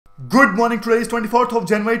Good morning. Today is 24th of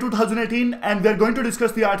January 2018 and we are going to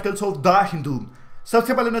discuss the articles of The Hindu.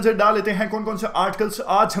 सबसे पहले नजर डाल लेते हैं कौन कौन से आर्टिकल्स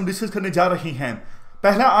आज हम डिस्कस करने जा रहे हैं।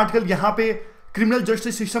 पहला आर्टिकल यहां पे क्रिमिनल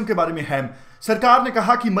जस्टिस सिस्टम के बारे में है। सरकार ने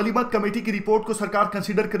कहा कि मलिमत कमेटी की रिपोर्ट को सरकार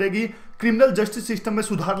कंसीडर करेगी क्रिमिनल जस्टिस सिस्टम में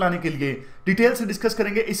सुधार लाने के लिए। डिटेल से डिस्कस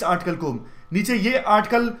करेंगे इस आर्टिकल को। नीचे ये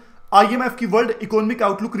आर्टिकल आईएमएफ की वर्ल्ड इकोनॉमिक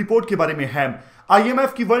आउटलुक रिपोर्ट के बारे में है।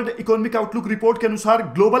 आईएमएफ की वर्ल्ड इकोनॉमिक आउटलुक रिपोर्ट के अनुसार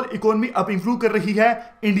ग्लोबल इकोनॉमी अब इंप्रूव कर रही है।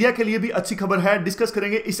 इंडिया के लिए भी अच्छी खबर है, डिस्कस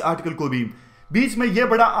करेंगे इस आर्टिकल को भी। बीच में यह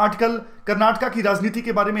बड़ा आर्टिकल कर्नाटका की राजनीति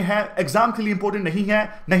के बारे में है, एग्जाम के लिए इंपॉर्टेंट नहीं है,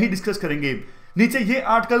 नहीं डिस्कस करेंगे। नीचे ये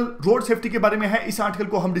आर्टिकल रोड सेफ्टी के बारे में है, इस आर्टिकल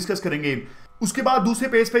को हम डिस्कस करेंगे। उसके बाद दूसरे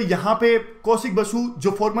पेज पे यहां पे कौशिक बसु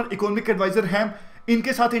जो फॉर्मर इकोनॉमिक एडवाइजर हैं,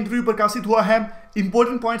 इनके साथ इंटरव्यू प्रकाशित हुआ है।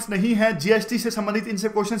 इंपॉर्टेंट पॉइंट्स नहीं है, जीएसटी से संबंधित इनसे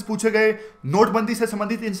क्वेश्चंस पूछे गए, नोटबंदी से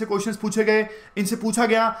संबंधित इनसे क्वेश्चंस पूछे गए। इनसे पूछा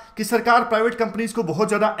गया कि सरकार प्राइवेट कंपनीज को बहुत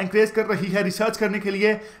ज्यादा एंकरेज कर रही है रिसर्च करने के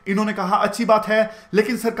लिए। इन्होंने कहा अच्छी बात है,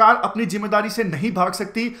 लेकिन सरकार अपनी जिम्मेदारी से नहीं भाग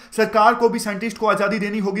सकती। सरकार को भी साइंटिस्ट को आजादी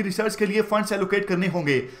देनी होगी, रिसर्च के लिए फंड्स एलोकेट करने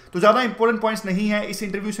होंगे। तो ज्यादा इंपॉर्टेंट पॉइंट्स नहीं है, इस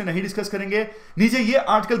इंटरव्यू से नहीं डिस्कस करेंगे। नीचे ये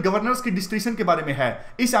आर्टिकल गवर्नर्स की डिस्क्रिप्शन के बारे में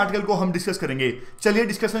है, इस आर्टिकल को हम डिस्कस करेंगे। चलिए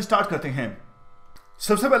डिस्कशन स्टार्ट करते हैं।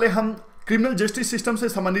 सबसे पहले हम क्रिमिनल जस्टिस सिस्टम से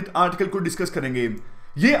संबंधित आर्टिकल को डिस्कस करेंगे।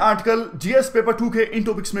 यह आर्टिकल जीएस पेपर 2 के इन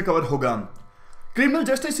टॉपिक्स में कवर होगा। क्रिमिनल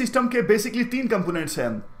जस्टिस सिस्टम के बेसिकली 3 कंपोनेंट्स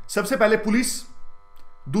हैं। सबसे पहले पुलिस,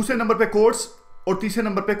 दूसरे नंबर पे कोर्ट्स और तीसरे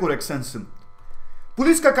नंबर पे करेक्शंस।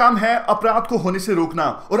 पुलिस का काम है अपराध को होने से रोकना,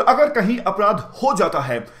 और अगर कहीं अपराध हो जाता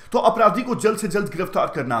है तो अपराधी को जल्द से जल्द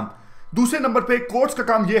गिरफ्तार करना। दूसरे नंबर पे कोर्ट्स का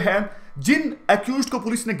काम यह है जिन एक्यूज्ड को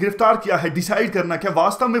पुलिस ने गिरफ्तार किया है डिसाइड करना क्या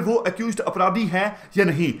वास्तव में वो एक्यूज्ड अपराधी हैं या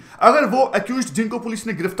नहीं। अगर वो एक्यूज्ड जिनको पुलिस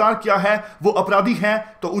ने गिरफ्तार किया है वो अपराधी हैं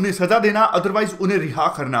तो उन्हें सजा देना, अदरवाइज उन्हें रिहा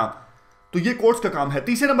करना। तो ये कोर्ट्स का काम है।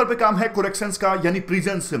 तीसरे नंबर पे काम है करेक्शंस का, यानी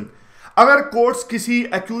प्रिजन्स। अगर कोर्ट्स किसी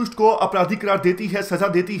एक्यूज्ड को अपराधी करार देती है, सजा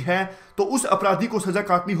देती है, तो उस अपराधी को सजा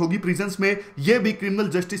काटनी होगी प्रिजन्स में। यह भी क्रिमिनल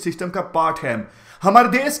जस्टिस सिस्टम का पार्ट है। हमारे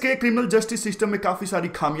देश के क्रिमिनल जस्टिस सिस्टम में काफी सारी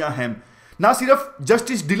खामियां हैं। ना सिर्फ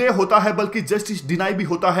जस्टिस डिले होता है बल्कि जस्टिस डिनाई भी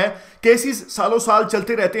होता है। केसेस सालों साल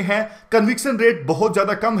चलते रहते हैं, कन्विक्शन रेट बहुत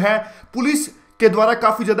ज्यादा कम है, पुलिस के द्वारा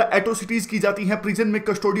काफी ज्यादा एट्रोसिटीज की जाती हैं, प्रिजन में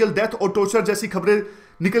कस्टोडियल डेथ और टॉर्चर जैसी खबरें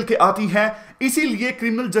निकल के आती हैं। इसीलिए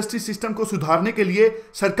क्रिमिनल जस्टिस सिस्टम को सुधारने के लिए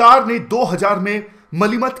सरकार ने 2000 में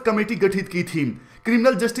मलिमत कमेटी गठित की थी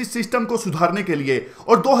क्रिमिनल जस्टिस सिस्टम को सुधारने के लिए,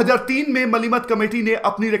 और 2003 में मलिमत कमेटी ने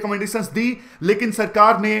अपनी रिकमेंडेशंस दी, लेकिन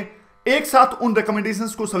सरकार ने एक साथ उन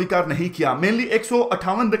रिकमेंडेशंस को स्वीकार नहीं किया। मेनली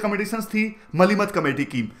 158 रिकमेंडेशंस थी मलिमत कमेटी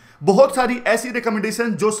की। बहुत सारी ऐसी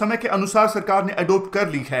रिकमेंडेशन जो समय के अनुसार सरकार ने अडॉप्ट कर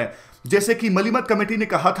ली है, जैसे कि मलिमत कमेटी ने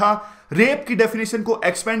कहा था रेप की डेफिनेशन को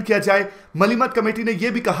एक्सपेंड किया जाए। मलिमत कमेटी ने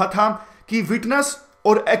यह भी कहा था कि विटनेस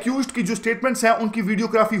और एक्यूज्ड की जो स्टेटमेंट्स हैं उनकी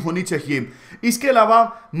वीडियोग्राफी होनी चाहिए। इसके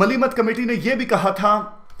अलावा मलिमत कमेटी ने यह भी कहा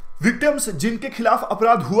था विक्टिम्स जिनके खिलाफ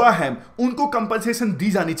अपराध हुआ है उनको कंपनसेशन दी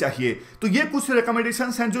जानी चाहिए। तो ये कुछ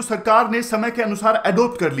रिकमेंडेशंस हैं जो सरकार ने समय के अनुसार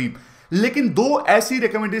अडॉप्ट कर ली। लेकिन 2 ऐसी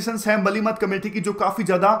रिकमेंडेशंस हैं मलिमत कमेटी की जो काफी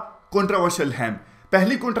ज्यादा कंट्रोवर्शियल हैं।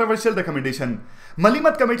 पहली कंट्रोवर्शियल रिकमेंडेशन,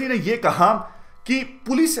 मलिमत कमेटी ने यह कहा कि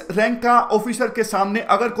पुलिस रैंक का ऑफिसर के सामने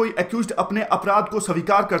अगर कोई एक्यूज्ड अपने अपराध को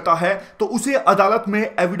स्वीकार करता है तो उसे अदालत में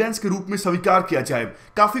एविडेंस के रूप में स्वीकार किया जाए।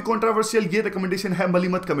 काफी कंट्रोवर्शियल ये रिकमेंडेशन है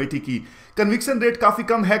मलिमत कमेटी की। कन्विक्शन रेट काफी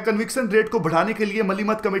कम है, कन्विक्शन रेट को बढ़ाने के लिए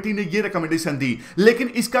मलिमत कमेटी ने ये रिकमेंडेशन दी, लेकिन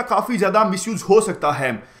इसका काफी ज्यादा मिसयूज हो सकता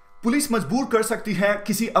है। पुलिस मजबूर कर सकती है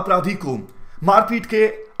किसी अपराधी को मारपीट के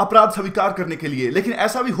अपराध स्वीकार करने के लिए, लेकिन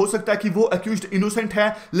ऐसा भी हो सकता है कि वो एक्यूज्ड इनोसेंट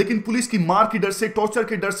है, लेकिन पुलिस की मार के डर से, टॉर्चर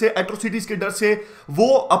के डर से, एट्रोसिटीज के डर से वो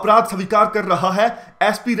अपराध स्वीकार कर रहा है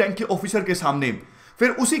एसपी रैंक के ऑफिसर के सामने। फिर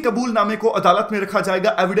उसी कबूलनामे को अदालत में रखा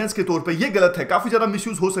जाएगा एविडेंस के तौर पे। ये गलत है, काफी ज्यादा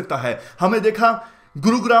मिसयूज हो सकता है। हमें देखा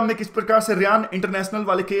गुरुग्राम में किस प्रकार से रियान इंटरनेशनल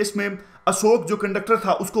वाले केस में अशोक जो कंडक्टर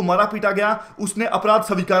था उसको मारा पीटा गया, उसने अपराध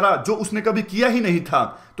स्वीकारा जो उसने कभी किया ही नहीं था।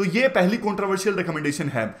 तो ये पहली कंट्रोवर्शियल रिकमेंडेशन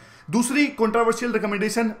है। दूसरी कंट्रोवर्शियल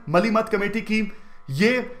रिकमेंडेशन मलिमत कमेटी की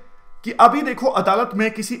ये कि अभी देखो अदालत में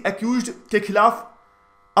किसी एक्यूज्ड के खिलाफ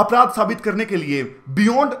अपराध साबित करने के लिए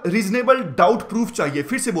बियॉन्ड रीजनेबल डाउट प्रूफ चाहिए।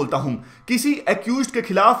 फिर से बोलता हूं, किसी एक्यूज्ड के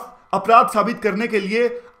खिलाफ अपराध साबित करने के लिए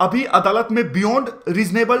अभी अदालत में बियॉन्ड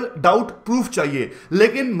रीजनेबल डाउट प्रूफ चाहिए।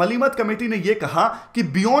 लेकिन मलिमत कमेटी ने यह कहा कि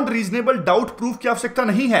बियॉन्ड रीजनेबल डाउट प्रूफ की आवश्यकता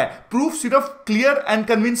नहीं है, प्रूफ सिर्फ क्लियर एंड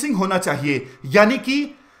कन्विंसिंग होना चाहिए। यानी कि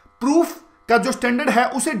प्रूफ का जो स्टैंडर्ड है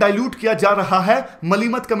उसे डाइल्यूट किया जा रहा है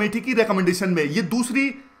मलिमत कमेटी की रिकमेंडेशन में। यह दूसरी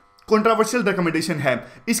कंट्रोवर्शियल रिकमेंडेशन है।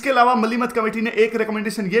 इसके अलावा मलिमत कमेटी ने एक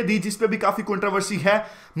रिकमेंडेशन यह दी जिस पे भी काफी कंट्रोवर्सी है।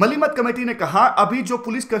 मलिमत कमेटी ने कहा अभी जो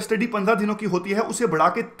पुलिस कस्टडी 15 दिनों की होती है उसे बढ़ा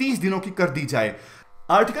के 30 दिनों की कर दी जाए।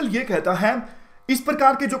 आर्टिकल यह कहता है इस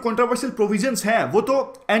प्रकार के जो कंट्रोवर्शियल प्रोविजंस हैं वो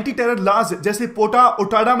तो एंटी टेरर लॉज जैसे पोटा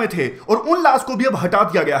ओटाडा में थे और उन लॉज को भी अब हटा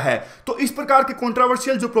दिया गया है। तो इस प्रकार के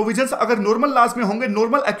कंट्रोवर्शियल जो प्रोविजंस अगर नॉर्मल लॉज में होंगे,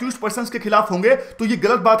 नॉर्मल एक्यूज्ड पर्संस के खिलाफ होंगे, तो ये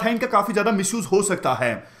गलत बात है, इनका काफी ज्यादा मिसयूज हो सकता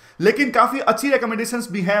है। लेकिन काफी अच्छी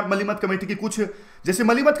रिकमेंडेशंस भी हैं मलिमत कमेटी की कुछ, जैसे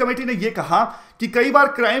मलिमत कमेटी ने यह कहा कि कई बार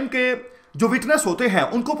क्राइम के जो विटनेस होते हैं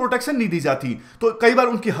उनको प्रोटेक्शन नहीं दी जाती, तो कई बार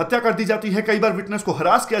उनकी हत्या कर दी जाती है, कई बार विटनेस को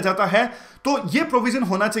हरास किया जाता है, तो यह प्रोविजन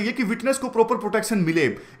होना चाहिए कि विटनेस को प्रॉपर प्रोटेक्शन मिले।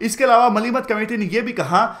 इसके अलावा मलिमत कमेटी ने यह भी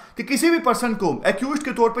कहा कि किसी भी पर्सन को एक्यूज्ड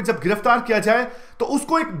के तौर पर जब गिरफ्तार किया जाए तो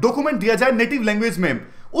उसको एक डॉक्यूमेंट दिया जाए नेटिव लैंग्वेज में।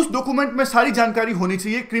 उस डॉक्यूमेंट में सारी जानकारी होनी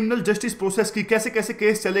चाहिए क्रिमिनल जस्टिस प्रोसेस की, कैसे कैसे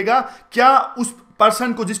केस चलेगा, क्या उस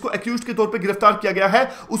पर्सन को जिसको एक्यूज्ड के तौर पर गिरफ्तार किया गया है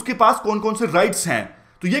उसके पास कौन कौन से राइट्स हैं।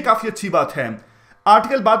 तो यह काफी अच्छी बात है।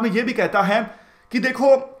 आर्टिकल बाद में यह भी कहता है कि देखो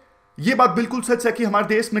यह बात बिल्कुल सच है कि हमारे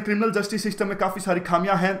देश में क्रिमिनल जस्टिस सिस्टम में काफी सारी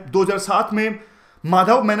खामियां हैं। 2007 में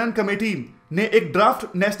माधव मेनन कमेटी ने एक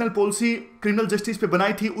draft national policy criminal justice पे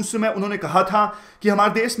बनाई थी। उस समय उन्होंने कहा था कि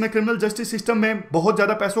हमारे देश में क्रिमिनल जस्टिस सिस्टम में बहुत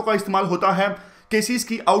ज्यादा पैसों का इस्तेमाल होता है, केसेस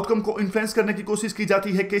की आउटकम को इन्फ्लुएंस करने की कोशिश की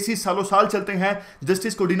जाती है, केसेस सालों साल चलते हैं,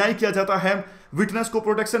 जस्टिस को डिनाई किया जाता है, विटनेस को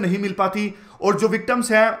प्रोटेक्शन नहीं मिल पाती और जो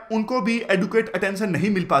विक्टिम्स हैं उनको भी एडुकेट अटेंशन नहीं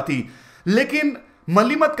मिल पाती। लेकिन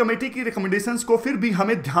मलिमत कमेटी की रिकमेंडेशंस को फिर भी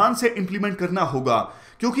हमें ध्यान से इंप्लीमेंट करना होगा,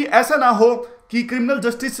 क्योंकि ऐसा ना हो कि क्रिमिनल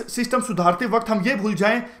जस्टिस सिस्टम सुधारते वक्त हम ये भूल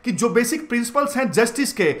जाएं कि जो बेसिक प्रिंसिपल्स हैं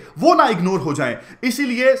जस्टिस के वो ना इग्नोर हो जाएं।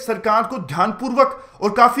 इसीलिए सरकार को ध्यानपूर्वक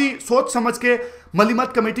और काफी सोच समझ के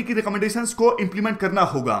मलिमत कमेटी की रिकमेंडेशंस को इंप्लीमेंट करना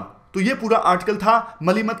होगा। तो ये पूरा आर्टिकल था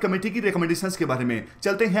मलिमत कमेटी की रिकमेंडेशंस के बारे में।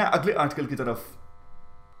 चलते हैं अगले आर्टिकल की तरफ।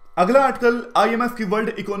 अगला आर्टिकल आईएमएफ की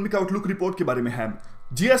वर्ल्ड इकोनॉमिक आउटलुक रिपोर्ट के बारे में है।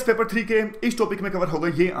 जीएस पेपर 3 के इस टॉपिक में कवर होगा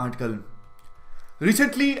ये आर्टिकल।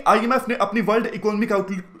 रिसेंटली आईएमएफ ने अपनी world economic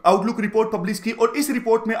outlook report publish की और इस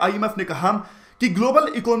रिपोर्ट में आईएमएफ ने कहा कि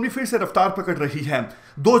ग्लोबल इकोनॉमी फिर से रफ्तार पकड़ रही है।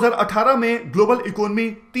 2018 में ग्लोबल इकोनॉमी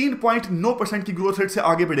 3.9% की ग्रोथ रेट से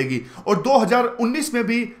आगे बढ़ेगी और 2019 में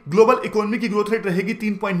भी ग्लोबल इकोनॉमी की ग्रोथ रेट रहेगी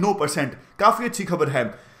 3.9%। काफी अच्छी खबर है,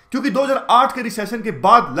 क्योंकि 2008 के रिसेशन के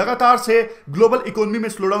बाद लगातार से ग्लोबल इकोनॉमी में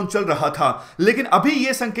स्लोडाउन चल रहा था, लेकिन अभी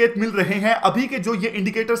ये संकेत मिल रहे हैं, अभी के जो ये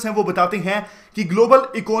इंडिकेटर्स हैं वो बताते हैं कि ग्लोबल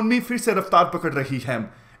इकोनॉमी फिर से रफ्तार पकड़ रही है।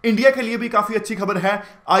 इंडिया के लिए भी काफी अच्छी खबर है।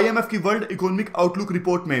 आईएमएफ की वर्ल्ड इकोनॉमिक आउटलुक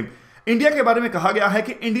रिपोर्ट में इंडिया के बारे में कहा गया है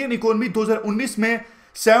कि इंडियन इकोनॉमी 2019 में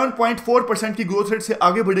 7.4% की ग्रोथ रेट से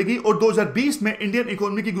आगे बढ़ेगी और 2020 में इंडियन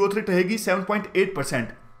इकोनॉमी की ग्रोथ रेट रहेगी 7.8%।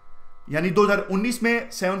 यानी 2019 में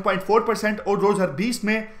 7.4% और 2020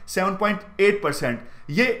 में 7.8%।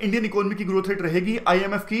 ये इंडियन इकोनॉमी की ग्रोथ रेट रहेगी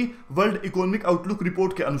आईएमएफ की वर्ल्ड इकोनॉमिक आउटलुक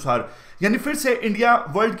रिपोर्ट के अनुसार। यानी फिर से इंडिया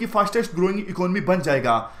वर्ल्ड की फास्टेस्ट ग्रोइंग इकोनॉमी बन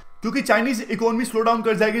जाएगा, क्योंकि चाइनीज इकोनॉमी स्लो डाउन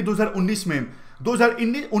कर जाएगी 2019 में।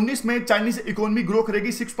 2019 में चाइनीज इकोनॉमी ग्रो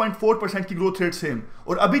करेगी 6.4% की ग्रोथ रेट से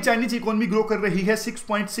और अभी चाइनीज इकोनॉमी ग्रो कर रही है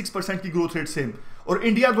 6.6% की ग्रोथ रेट से। और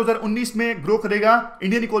इंडिया 2019 में ग्रो करेगा,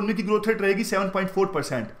 इंडियन इकोनॉमी की ग्रोथ रेट रहेगी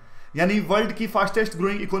 7.4%। यानी वर्ल्ड की फास्टेस्ट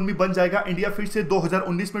ग्रोइंग इकोनॉमी बन जाएगा इंडिया फिर से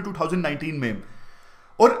 2019 में 2019 में।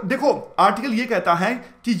 और देखो आर्टिकल ये कहता है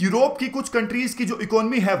कि यूरोप की कुछ कंट्रीज की जो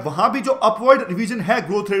इकोनॉमी है वहां भी जो अपवर्ड रिवीजन है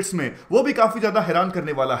ग्रोथ रेट्स में वो भी काफी ज्यादा हैरान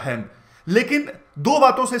करने वाला है। लेकिन दो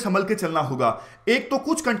बातों से संभल के चलना होगा। एक तो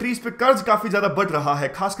कुछ कंट्रीज पे कर्ज काफी ज्यादा बढ़ रहा है,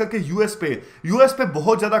 खास करके यूएस पे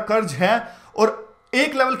बहुत ज्यादा कर्ज है और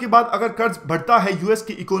एक लेवल के बाद अगर कर्ज बढ़ता है यूएस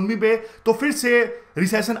की इकोनॉमी पे तो फिर से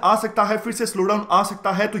रिसेशन आ सकता है, फिर से स्लोडाउन आ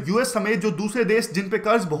सकता है। तो यूएस समेत जो दूसरे देश जिन पे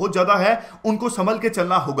कर्ज बहुत ज्यादा है उनको संभल के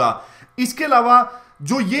चलना होगा। इसके अलावा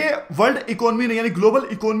जो ये वर्ल्ड इकोनॉमी ने यानी ग्लोबल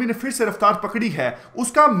इकोनॉमी ने फिर से रफ्तार पकड़ी है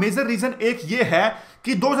उसका मेजर रीजन एक ये है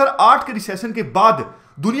कि 2008 के रिसेशन के बाद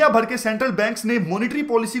दुनिया भर के सेंट्रल बैंक्स ने मॉनेटरी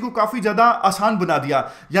पॉलिसी को काफी ज्यादा आसान बना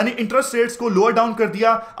दिया, यानी इंटरेस्ट रेट्स को लोअर डाउन कर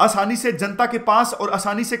दिया। आसानी से जनता के पास और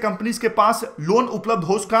आसानी से कंपनीज के पास लोन उपलब्ध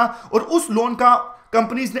हो सका और उस लोन का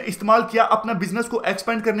कंपनीज ने इस्तेमाल किया अपना बिजनेस को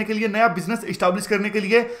एक्सपेंड करने के लिए, नया बिजनेस एस्टैब्लिश करने के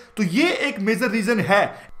लिए। तो ये एक मेजर रीजन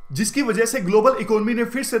है जिसकी वजह से ग्लोबल इकोनॉमी ने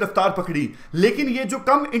फिर से रफ्तार पकड़ी। लेकिन ये जो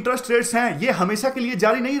कम इंटरेस्ट रेट्स हैं ये हमेशा के लिए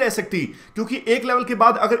जारी नहीं रह सकती, क्योंकि एक लेवल के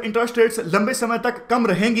बाद अगर इंटरेस्ट रेट्स लंबे समय तक कम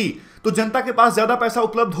रहेंगी तो जनता के पास ज्यादा पैसा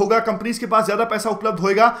उपलब्ध होगा, कंपनीज के पास ज्यादा पैसा उपलब्ध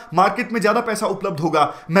होगा, मार्केट में ज्यादा पैसा उपलब्ध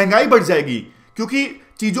होगा, महंगाई बढ़ जाएगी क्योंकि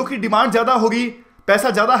चीजों की डिमांड ज्यादा होगी, पैसा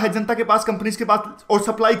ज्यादा है जनता के पास, कंपनीज के पास और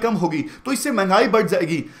सप्लाई कम होगी, तो इससे महंगाई बढ़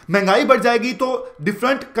जाएगी। महंगाई बढ़ जाएगी तो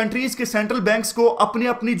डिफरेंट कंट्रीज के सेंट्रल बैंक्स को अपनी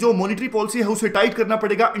अपनी जो मॉनेटरी पॉलिसी है उसे टाइट करना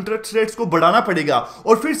पड़ेगा, इंटरेस्ट रेट्स को बढ़ाना पड़ेगा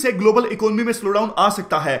और फिर से ग्लोबल इकोनॉमी में स्लोडाउन आ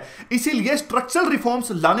सकता है। इसीलिए स्ट्रक्चरल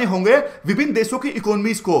रिफॉर्म्स लाने होंगे विभिन्न देशों की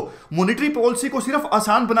इकोनॉमीज को। मॉनेटरी पॉलिसी को सिर्फ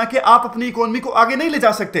आसान बना के आप अपनी इकोनॉमी को आगे नहीं ले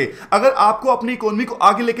जा सकते। अगर आपको अपनी इकोनॉमी को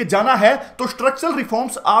आगे लेके जाना है तो स्ट्रक्चरल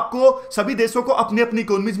रिफॉर्म्स आपको सभी देशों को अपनी अपनी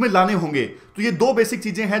इकोनॉमीज में लाने होंगे। तो ये दो बेसिक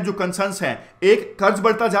चीजें हैं जो कंसर्न्स हैं। एक, कर्ज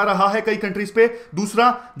बढ़ता जा रहा है कई कंट्रीज पे।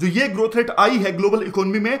 दूसरा, जो ये ग्रोथ रेट आई है ग्लोबल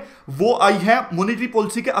इकोनॉमी में, वो आई है मॉनेटरी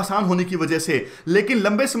पॉलिसी के आसान होने की वजह से। लेकिन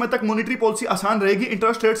लंबे समय तक मॉनेटरी पॉलिसी आसान रहेगी,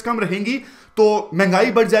 इंटरेस्ट रेट्स कम रहेंगी, तो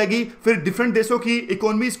महंगाई बढ़ जाएगी। फिर डिफरेंट देशों की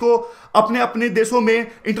इकोनॉमीज को अपने अपने देशों में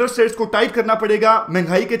इंटरेस्ट रेट्स को टाइट करना पड़ेगा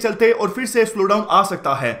महंगाई के चलते, और फिर से स्लो डाउन आ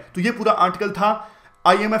सकता है। तो ये पूरा आर्टिकल था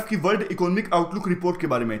आईएमएफ की वर्ल्ड इकोनॉमिक आउटलुक रिपोर्ट के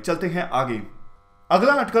बारे में। चलते हैं आगे।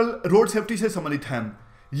 अगला आर्टिकल रोड सेफ्टी से संबंधित है।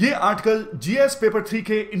 यह आर्टिकल जीएस पेपर 3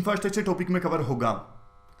 के इंफ्रास्ट्रक्चर टॉपिक में कवर होगा।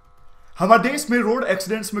 हमारे देश में रोड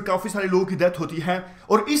एक्सीडेंट्स में काफी सारे लोगों की डेथ होती है,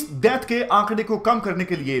 और इस डेथ के आंकड़े को कम करने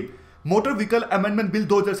के लिए मोटर व्हीकल अमेंडमेंट बिल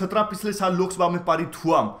 2017 पिछले साल लोकसभा में पारित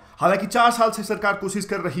हुआ। हालांकि 4 साल से सरकार कोशिश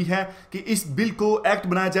कर रही है कि इस बिल को एक्ट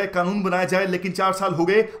बनाया जाए, कानून बनाया जाए, लेकिन 4 साल हो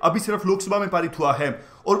गए, अभी सिर्फ लोकसभा में पारित हुआ है।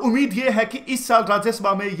 और उम्मीद यह है कि इस साल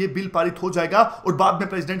राज्यसभा में यह बिल पारित हो जाएगा और बाद में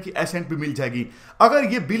प्रेसिडेंट की एसेंट भी मिल जाएगी। अगर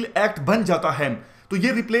यह बिल एक्ट बन जाता है तो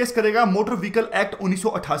ये रिप्लेस करेगा मोटर व्हीकल एक्ट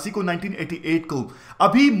 1988 को, 1988 को।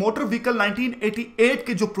 अभी मोटर व्हीकल 1988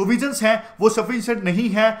 के जो प्रोविजंस हैं वो सफिशिएंट नहीं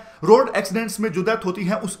है रोड एक्सीडेंट्स में जो डेथ होती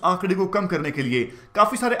है उस आंकड़े को कम करने के लिए।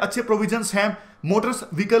 काफी सारे अच्छे प्रोविजंस हैं मोटर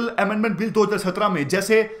व्हीकल अमेंडमेंट बिल 2017 में,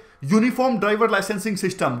 जैसे यूनिफॉर्म ड्राइवर लाइसेंसिंग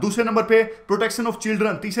सिस्टम, दूसरे नंबर पे प्रोटेक्शन ऑफ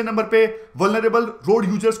चिल्ड्रन, तीसरे नंबर पे वल्नरेबल रोड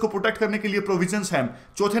यूजर्स को प्रोटेक्ट करने के लिए प्रोविजंस हैं,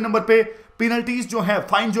 चौथे नंबर पे पेनल्टीज जो है,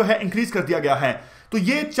 फाइन जो है इंक्रीज कर दिया गया है। तो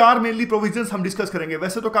ये 4 मेनली प्रोविजंस हम डिस्कस करेंगे।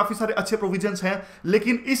 वैसे तो काफी सारे अच्छे प्रोविजंस हैं,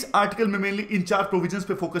 लेकिन इस आर्टिकल में मेनली इन 4 प्रोविजंस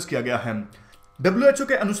पे फोकस किया गया है। WHO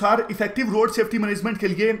के अनुसार इफेक्टिव रोड सेफ्टी मैनेजमेंट के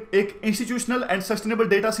लिए एक institutional and sustainable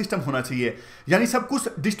data system होना चाहिए, यानी सब कुछ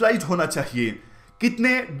डिजिटलाइज होना चाहिए। कितने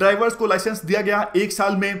ड्राइवर्स को लाइसेंस दिया गया 1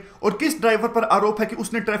 साल में, और किस ड्राइवर पर आरोप है कि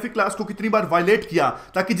उसने ट्रैफिक लॉस को कितनी बार वायलेट किया,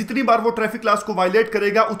 ताकि जितनी बार वो ट्रैफिक लॉस को वायलेट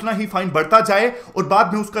करेगा उतना ही फाइन बढ़ता जाए और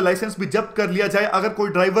बाद में उसका लाइसेंस भी जब्त कर लिया जाए अगर कोई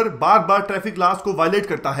ड्राइवर बार बार ट्रैफिक लॉस को वायलेट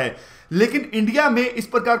करता है। लेकिन इंडिया में इस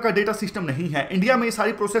प्रकार का डेटा सिस्टम नहीं है। इंडिया में ये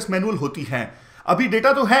सारी प्रोसेस मैनुअल होती है। अभी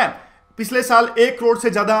डेटा तो है, पिछले साल 1 करोड़ से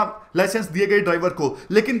ज्यादा लाइसेंस दिए गए ड्राइवर को,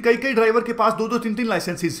 लेकिन कई कई ड्राइवर के पास 2-2, 3-3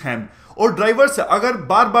 लाइसेंसेस हैं। और ड्राइवर्स अगर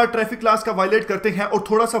बार बार ट्रैफिक लॉस का वायलेट करते हैं और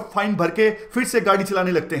थोड़ा सा फाइन भर के फिर से गाड़ी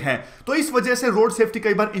चलाने लगते हैं, तो इस वजह से रोड सेफ्टी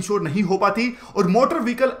कई बार इंश्योर नहीं हो पाती। और मोटर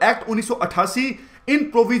व्हीकल एक्ट 1988 इन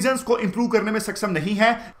प्रोविजंस को इंप्रूव करने में सक्षम नहीं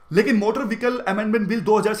है। लेकिन मोटर व्हीकल अमेंडमेंट बिल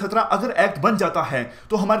 2017 अगर एक्ट बन जाता है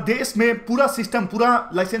तो हमारे देश में पूरा सिस्टम, पूरा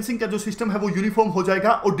लाइसेंसिंग का जो सिस्टम है वो यूनिफॉर्म हो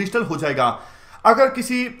जाएगा और डिजिटल हो जाएगा। अगर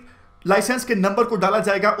किसी लाइसेंस के नंबर को डाला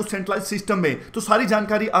जाएगा उस सेंट्रलाइज सिस्टम में तो सारी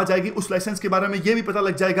जानकारी आ जाएगी उस लाइसेंस के बारे में। यह भी पता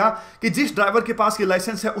लग जाएगा कि जिस ड्राइवर के पास ये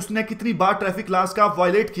लाइसेंस है उसने कितनी बार ट्रैफिक लॉस का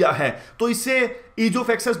वायलेट किया है। तो इससे ईज ऑफ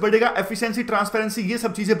एक्सेस बढ़ेगा, एफिशिएंसी, ट्रांसपेरेंसी, ये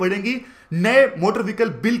सब चीजें बढ़ेंगी नए मोटर व्हीकल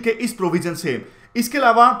बिल के इस प्रोविजन से। इसके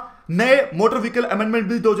अलावा नए मोटर व्हीकल अमेंडमेंट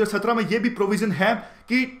बिल 2017 में यह भी प्रोविजन है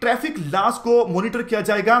कि ट्रैफिक लॉस को मॉनिटर किया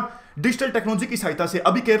जाएगा डिजिटल टेक्नोलॉजी की सहायता से।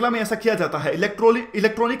 अभी केरला में ऐसा किया जाता है,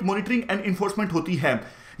 इलेक्ट्रॉनिक मॉनिटरिंग एंड इन्फोर्समेंट होती है,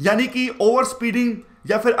 यानी कि ओवर स्पीडिंग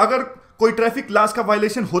या फिर अगर कोई ट्रैफिक लॉस का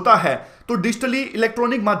वायलेशन होता है तो डिजिटली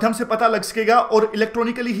इलेक्ट्रॉनिक माध्यम से पता लग सकेगा और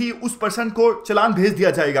इलेक्ट्रॉनिकली ही उस पर्सन को चालान भेज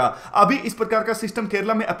दिया जाएगा। अभी इस प्रकार का सिस्टम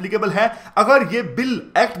केरला में एप्लीकेबल है। अगर ये बिल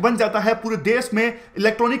एक्ट बन जाता है पूरे देश में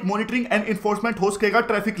इलेक्ट्रॉनिक मॉनिटरिंग एंड इन्फोर्समेंट हो सकेगा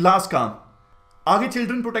ट्रैफिक लॉस का। आगे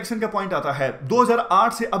चिल्ड्रन प्रोटेक्शन का पॉइंट आता है।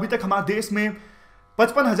 2008 से अभी तक हमारे देश में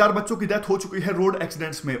 55,000 बच्चों की डेथ हो चुकी है रोड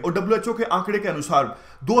एक्सीडेंट्स में, और WHO के आंकड़े के अनुसार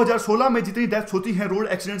 2016 में जितनी डेथ होती है रोड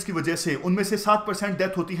एक्सीडेंट्स की वजह से उनमें से 7%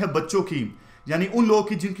 डेथ होती है बच्चों की, यानी उन लोगों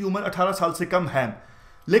की जिनकी उम्र 18 साल से कम है।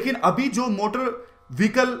 लेकिन अभी जो मोटर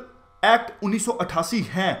व्हीकल एक्ट 1988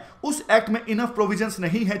 है उस एक्ट में इनफ प्रोविजंस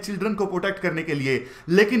नहीं है चिल्ड्रन को प्रोटेक्ट करने के लिए।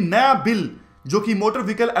 लेकिन नया बिल जो कि मोटर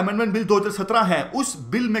व्हीकल अमेंडमेंट बिल 2017 है उस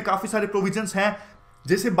बिल में काफी सारे प्रोविजंस हैं।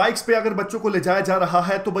 जैसे बाइक्स पे अगर बच्चों को ले जाया जा रहा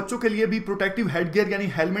है तो बच्चों के लिए भी प्रोटेक्टिव हेडगियर यानी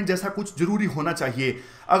हेलमेट जैसा कुछ जरूरी होना चाहिए।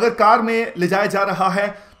 अगर कार में ले जाया जा रहा है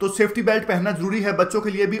तो सेफ्टी बेल्ट पहनना जरूरी है बच्चों के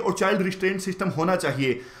लिए भी, और चाइल्ड रिस्ट्रेंट सिस्टम होना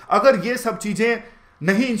चाहिए। अगर ये सब चीजें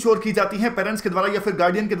नहीं इंश्योर की जाती हैं पेरेंट्स के द्वारा या फिर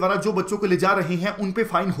गार्डियन के द्वारा जो बच्चों को ले जा रही हैं उन पे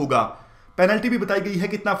फाइन होगा। पेनल्टी भी बताई गई है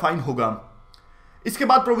कितना फाइन होगा। इसके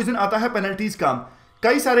बाद प्रोविजन आता है पेनल्टीज का।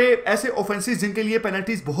 कई सारे ऐसे ऑफेंसेस जिनके लिए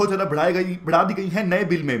पेनल्टीज बहुत ज्यादा बढ़ा दी गई है नए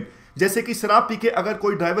बिल में, जैसे कि शराब पी के अगर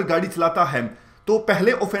कोई ड्राइवर गाड़ी चलाता है तो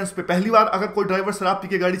पहले ऑफेंस पे पहली बार अगर कोई ड्राइवर शराब पी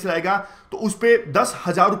के गाड़ी चलाएगा तो उस पर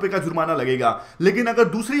 10,000 रुपए का जुर्माना लगेगा। लेकिन अगर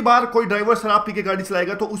दूसरी बार कोई ड्राइवर शराब पी के गाड़ी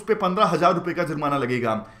चलाएगा तो उस पर 15,000 रुपए का जुर्माना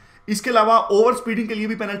लगेगा। इसके अलावा ओवर स्पीडिंग के लिए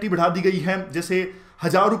भी पेनल्टी बढ़ा दी गई है, जैसे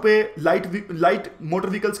 1,000 रुपए लाइट मोटर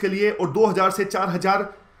व्हीकल्स के लिए और 2,000 से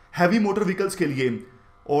 4,000 हैवी मोटर व्हीकल्स के लिए।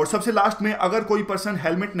 और सबसे लास्ट में अगर कोई पर्सन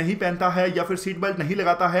हेलमेट नहीं पहनता है या फिर सीट बेल्ट नहीं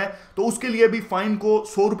लगाता है तो उसके लिए भी फाइन को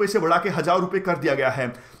 100 रुपए से बढ़ा के 1,000 रुपए कर दिया गया है।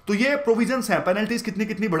 तो ये प्रोविजंस हैं, पेनल्टीज कितनी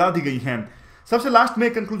कितनी बढ़ा दी गई हैं। सबसे लास्ट में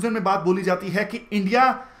कंक्लूजन में बात बोली जाती है कि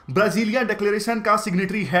इंडिया ब्राजीलिया डिक्लेरेशन का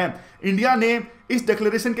सिग्नेटरी है। इंडिया ने इस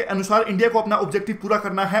डिक्लेरेशन के अनुसार इंडिया को अपना ऑब्जेक्टिव पूरा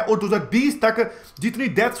करना है और 2020 तक जितनी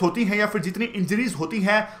डेथ्स होती हैं या फिर जितनी इंजरीज होती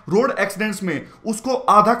हैं रोड एक्सीडेंट्स में, उसको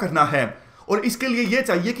आधा करना है। और इसके लिए यह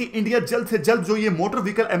चाहिए कि इंडिया जल्द से जल्द जो ये मोटर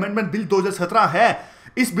व्हीकल अमेंडमेंट बिल 2017 है,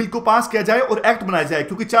 इस बिल को पास किया जाए और एक्ट बनाया जाए,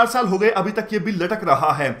 क्योंकि 4 साल हो गए अभी तक ये बिल लटक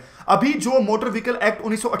रहा है। अभी जो मोटर व्हीकल एक्ट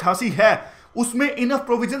 1988 है उसमें इनफ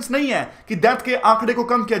प्रोविजंस नहीं है कि डेथ के आंकड़े को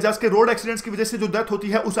कम किया जा सके, रोड एक्सीडेंट्स की वजह से जो डेथ होती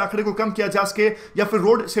है उस आंकड़े को कम किया जा सके या फिर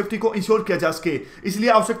रोड सेफ्टी को इंश्योर किया जा सके। इसलिए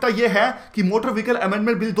आवश्यकता यह है कि मोटर व्हीकल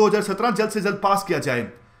अमेंडमेंट बिल 2017 जल्द से जल्द पास किया जाए।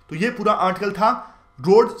 तो यह पूरा आर्टिकल था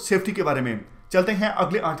रोड सेफ्टी के बारे में। चलते हैं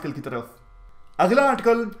अगले आर्टिकल की तरफ। अगला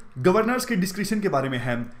आर्टिकल गवर्नर्स के डिस्क्रिप्शन के बारे में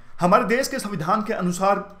है। हमारे देश के संविधान के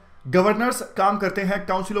अनुसार गवर्नर्स काम करते हैं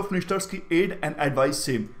काउंसिल ऑफ मिनिस्टर्स की एड एंड एडवाइस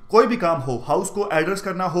से। कोई भी काम हो, हाउस को एड्रेस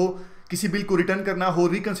करना हो, किसी बिल को रिटर्न करना हो,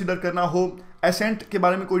 रिकंसिडर करना हो, एसेंट के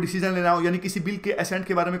बारे में कोई डिसीजन लेना हो, यानी किसी बिल के एसेंट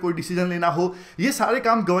के बारे में कोई डिसीजन लेना हो, ये सारे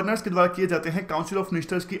काम गवर्नर्स के द्वारा किए जाते हैं काउंसिल ऑफ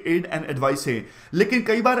मिनिस्टर्स की एड एंड एडवाइस से। लेकिन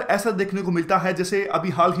कई बार ऐसा देखने को मिलता है, जैसे अभी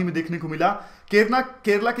हाल ही में देखने को मिला,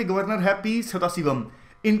 केरला के गवर्नर है पी सदाशिवम।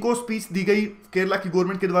 इनको स्पीच दी गई केरला की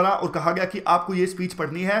गवर्नमेंट के द्वारा और कहा गया कि आपको ये स्पीच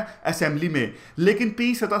पढ़नी है असेंबली में। लेकिन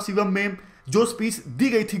पी सदाशिवम में जो स्पीच दी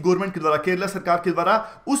गई थी गवर्नमेंट के द्वारा, केरला सरकार के द्वारा,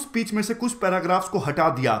 उस स्पीच में से कुछ पैराग्राफ्स को हटा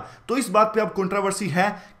दिया। तो इस बात पे अब कंट्रोवर्सी है,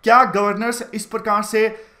 क्या गवर्नर्स इस प्रकार से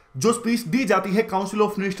जो स्पीच दी जाती है काउंसिल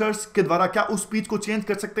ऑफ मिनिस्टर्स के द्वारा, क्या उस स्पीच को चेंज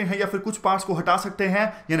कर सकते हैं या फिर कुछ पार्ट्स को हटा सकते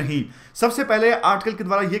हैं या नहीं। सबसे पहले आर्टिकल के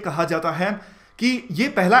द्वारा यह कहा जाता है कि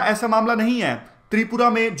यह पहला ऐसा मामला नहीं है। त्रिपुरा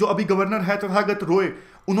में जो अभी गवर्नर है तथागत रॉय,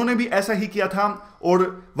 उन्होंने भी ऐसा ही किया था और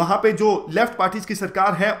वहां पे जो लेफ्ट पार्टीज की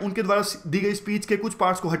सरकार है उनके द्वारा दी गई स्पीच के कुछ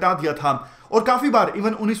पार्ट्स को हटा दिया था। और काफी बार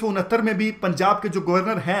इवन 1969 में भी पंजाब के जो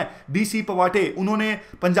गवर्नर हैं डीसी पवाटे, उन्होंने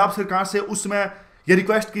पंजाब सरकार से उस समय यह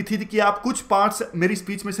रिक्वेस्ट की थी कि आप कुछ पार्ट्स मेरी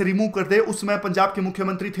स्पीच में से रिमूव कर दे। उस समय पंजाब के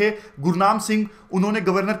मुख्यमंत्री थे गुरनाम सिंह, उन्होंने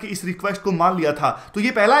गवर्नर की इस रिक्वेस्ट को मान लिया था। तो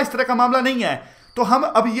यह पहला इस तरह का मामला नहीं है। तो हम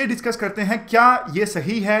अब ये डिस्कस करते हैं क्या यह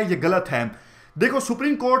सही है या गलत है। देखो,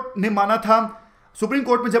 सुप्रीम कोर्ट ने माना था, सुप्रीम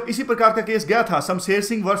कोर्ट में जब इसी प्रकार का केस गया था Shamsher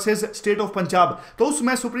Singh versus state of Punjab, तो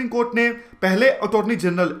उसमें सुप्रीम कोर्ट ने पहले अटॉर्नी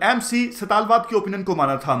जनरल MC सतालवाद की ओपिनियन को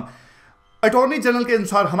माना था। अटॉर्नी जनरल के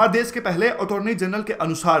अनुसार, हमारे देश के पहले अटॉर्नी जनरल के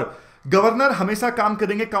अनुसार, गवर्नर हमेशा काम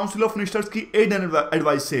करेंगे काउंसिल ऑफ मिनिस्टर्स की एड एंड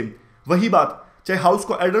एडवाइस से। वही बात, चाहे हाउस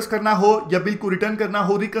को एड्रेस करना हो या बिल को रिटर्न करना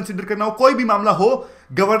हो, रिकंसिडर करना हो, कोई भी मामला हो,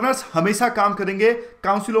 गवर्नर्स हमेशा काम करेंगे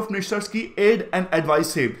काउंसिल ऑफ मिनिस्टर्स की एड एंड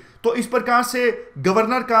एडवाइस से। तो इस प्रकार से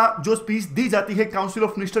गवर्नर का जो स्पीच दी जाती है काउंसिल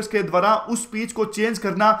ऑफ मिनिस्टर्स के द्वारा, उस स्पीच को चेंज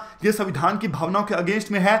करना यह संविधान की भावनाओं के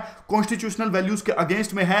अगेंस्ट में है, कॉन्स्टिट्यूशनल वैल्यूज के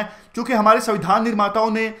अगेंस्ट में है। क्योंकि हमारे संविधान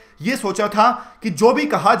निर्माताओं ने यह सोचा था कि जो भी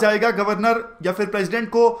कहा जाएगा गवर्नर या फिर प्रेसिडेंट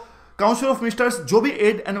को, काउंसिल ऑफ मिनिस्टर्स जो भी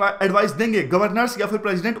एड एडवाइस देंगे, गवर्नर्स या फिर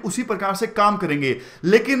प्रेसिडेंट उसी प्रकार से काम करेंगे।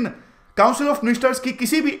 लेकिन काउंसिल ऑफ मिनिस्टर्स की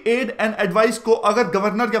किसी भी एड एंड एडवाइस को अगर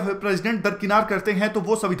गवर्नर या फिर प्रेसिडेंट दरकिनार करते हैं तो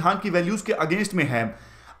वो संविधान की वैल्यूज के अगेंस्ट में है।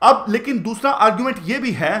 अब लेकिन दूसरा आर्गुमेंट यह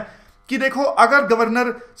भी है कि देखो, अगर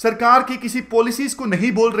गवर्नर सरकार की किसी पॉलिसीज को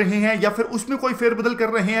नहीं बोल रहे हैं या फिर उसमें कोई फेरबदल कर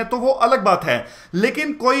रहे हैं तो वो अलग बात है।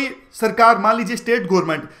 लेकिन कोई सरकार, मान लीजिए स्टेट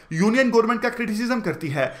गवर्नमेंट यूनियन गवर्नमेंट का क्रिटिसिज्म करती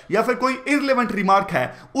है या फिर कोई इररिलेवेंट रिमार्क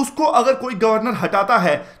है, उसको अगर कोई गवर्नर हटाता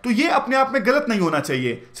है तो ये अपने आप में गलत नहीं होना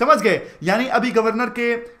चाहिए। समझ गए? यानी अभी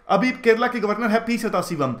केरला के गवर्नर है पी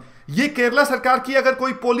सदाशिवम, ये केरला सरकार की अगर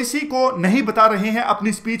कोई पॉलिसी को नहीं बता रहे हैं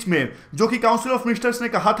अपनी स्पीच में, जो कि काउंसिल ऑफ मिनिस्टर्स ने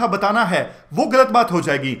कहा था बताना है, वो गलत बात हो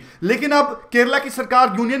जाएगी। लेकिन अब केरला की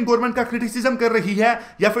सरकार यूनियन गवर्नमेंट का क्रिटिसिज्म कर रही है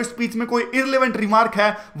या फिर स्पीच में कोई इररिलेवेंट रिमार्क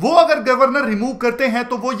है, वो अगर गवर्नर रिमूव करते हैं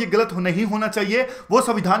तो वो ये गलत नहीं होना चाहिए, वो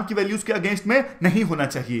संविधान की वैल्यूज के अगेंस्ट में नहीं होना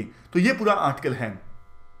चाहिए। तो ये पूरा आर्टिकल है।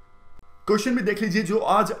 क्वेश्चन भी देख लीजिए जो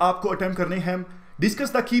आज आपको अटेम्प्ट करने हैं।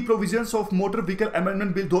 Discuss the key provisions of motor vehicle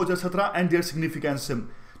amendment bill 2017 and there significance.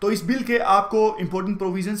 तो इस बिल के आपको इंपॉर्टेंट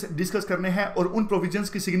प्रोविजंस डिस्कस करने हैं और उन प्रोविजंस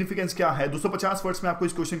की सिग्निफिकेंस क्या है। 250 वर्ड्स में आपको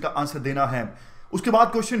इस क्वेश्चन का आंसर देना है। उसके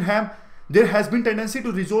बाद क्वेश्चन है, there has been tendency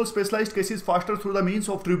to resolve specialised cases faster through the means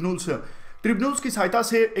of tribunals. Tribunals की सहायता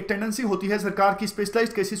से एक टेंडेंसी होती है सरकार की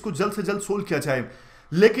स्पेशलाइज्ड केसेस को जल्द से जल्द सोल्व किया जाए।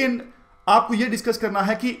 लेकिन आपको यह डिस्कस करना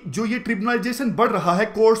है कि जो ये ट्रिब्यूनलाइजेशन बढ़ रहा है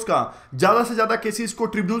कोर्ट्स का, ज्यादा से ज्यादा केसेस को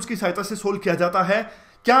ट्रिब्यूनल्स की सहायता से सोल्व किया जाता है,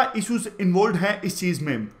 क्या इश्यूज इन्वॉल्व हैं इस चीज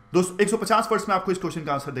में। 150 वर्ड्स में आपको इस क्वेश्चन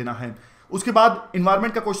का आंसर देना है। उसके बाद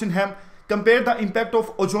एनवायरमेंट का क्वेश्चन है, compare the impact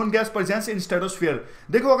of ozone gas presence in stratosphere.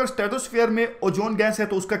 देखो, अगर स्ट्रेटोस्फीयर में ओजोन गैस है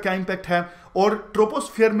तो उसका क्या इंपैक्ट है और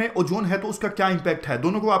ट्रोपोस्फीयर में ओजोन है तो उसका क्या इंपैक्ट है,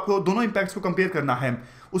 दोनों को आपको दोनों इंपैक्ट्स को कंपेयर करना है।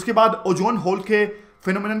 उसके बाद ओजोन होल के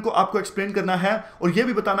फिनोमेनन को आपको एक्सप्लेन करना है और यह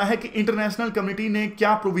भी बताना है कि इंटरनेशनल कम्युनिटी ने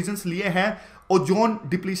क्या प्रोविजंस लिए हैं ओजोन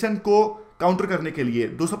डिप्लीशन को काउंटर करने के लिए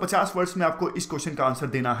 250 वर्ड्स में आपको इस क्वेश्चन का आंसर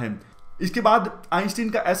देना है। इसके बाद आइंस्टीन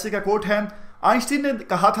का ऐसे का कोट है। आइंस्टीन ने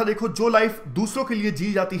कहा था, देखो जो लाइफ दूसरों के लिए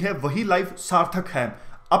जी जाती है वही लाइफ सार्थक है।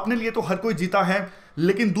 अपने लिए तो हर कोई जीता है,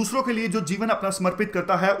 लेकिन दूसरों के लिए जो जीवन अपना समर्पित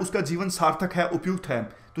करता है उसका जीवन सार्थक है, उपयुक्त है।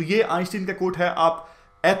 तो ये आइंस्टीन का कोट है, आप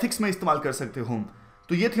एथिक्स में इस्तेमाल कर सकते हो।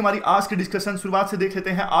 तो ये थी हमारी आज की डिस्कशन। शुरुआत से देख लेते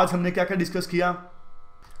हैं आज हमने क्या क्या डिस्कस किया।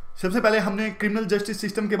 सबसे पहले हमने क्रिमिनल जस्टिस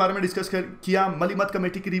सिस्टम के बारे में डिस्कस किया। मलिमत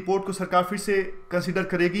कमेटी की रिपोर्ट को सरकार फिर से कंसीडर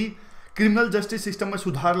करेगी क्रिमिनल जस्टिस सिस्टम में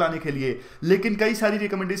सुधार लाने के लिए, लेकिन कई सारी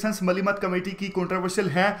रिकमेंडेशंस मलिमत कमेटी की कंट्रोवर्शियल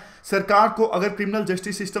हैं। सरकार को अगर क्रिमिनल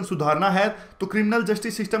जस्टिस सिस्टम सुधारना है तो क्रिमिनल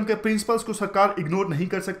जस्टिस सिस्टम के प्रिंसिपल्स को सरकार इग्नोर नहीं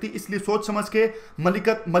कर सकती, इसलिए सोच समझ के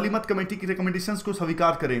मलिमत कमेटी की रिकमेंडेशंस को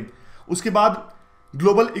स्वीकार करें। उसके बाद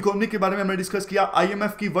ग्लोबल इकोनॉमी के बारे में हमने डिस्कस किया।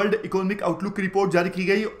 आईएमएफ की वर्ल्ड इकोनॉमिक आउटलुक की रिपोर्ट जारी की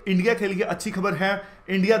गई। इंडिया के लिए अच्छी खबर है,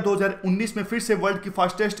 इंडिया 2019 में फिर से वर्ल्ड की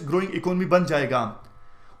फास्टेस्ट ग्रोइंग इकोनॉमी बन जाएगा।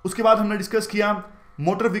 उसके बाद हमने डिस्कस किया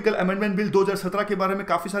मोटर व्हीकल अमेंडमेंट बिल 2017 के बारे में।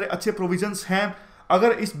 काफी सारे अच्छे प्रोविजंस हैं।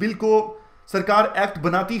 अगर इस बिल को सरकार एक्ट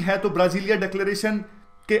बनाती है तो ब्राजीलिया डिक्लेरेशन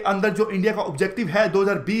के अंदर जो इंडिया का ऑब्जेक्टिव है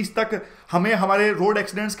 2020 तक हमें हमारे रोड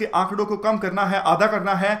एक्सीडेंट्स के आंकड़ों को कम करना है, आधा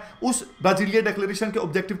करना है, उस ब्राजीलिया डिक्लेरेशन के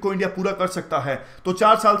ऑब्जेक्टिव को इंडिया पूरा कर सकता है। तो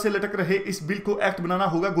 4 साल से लटक रहे इस बिल को एक्ट बनाना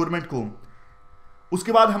होगा गवर्नमेंट को।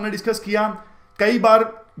 उसके बाद हमने डिस्कस किया कई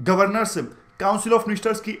बार गवर्नर्स काउंसिल ऑफ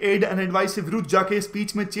मिनिस्टर्स की एड एंड एडवाइस से विरुद्ध जाके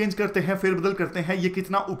स्पीच में चेंज करते हैं, फेरबदल करते हैं, ये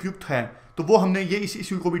कितना उपयुक्त है। तो वो हमने ये इस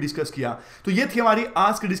इश्यू को भी डिस्कस किया। तो ये थी हमारी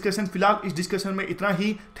आज की डिस्कशन। फिलहाल इस डिस्कशन में इतना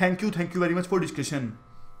ही। Thank you very much for discussion.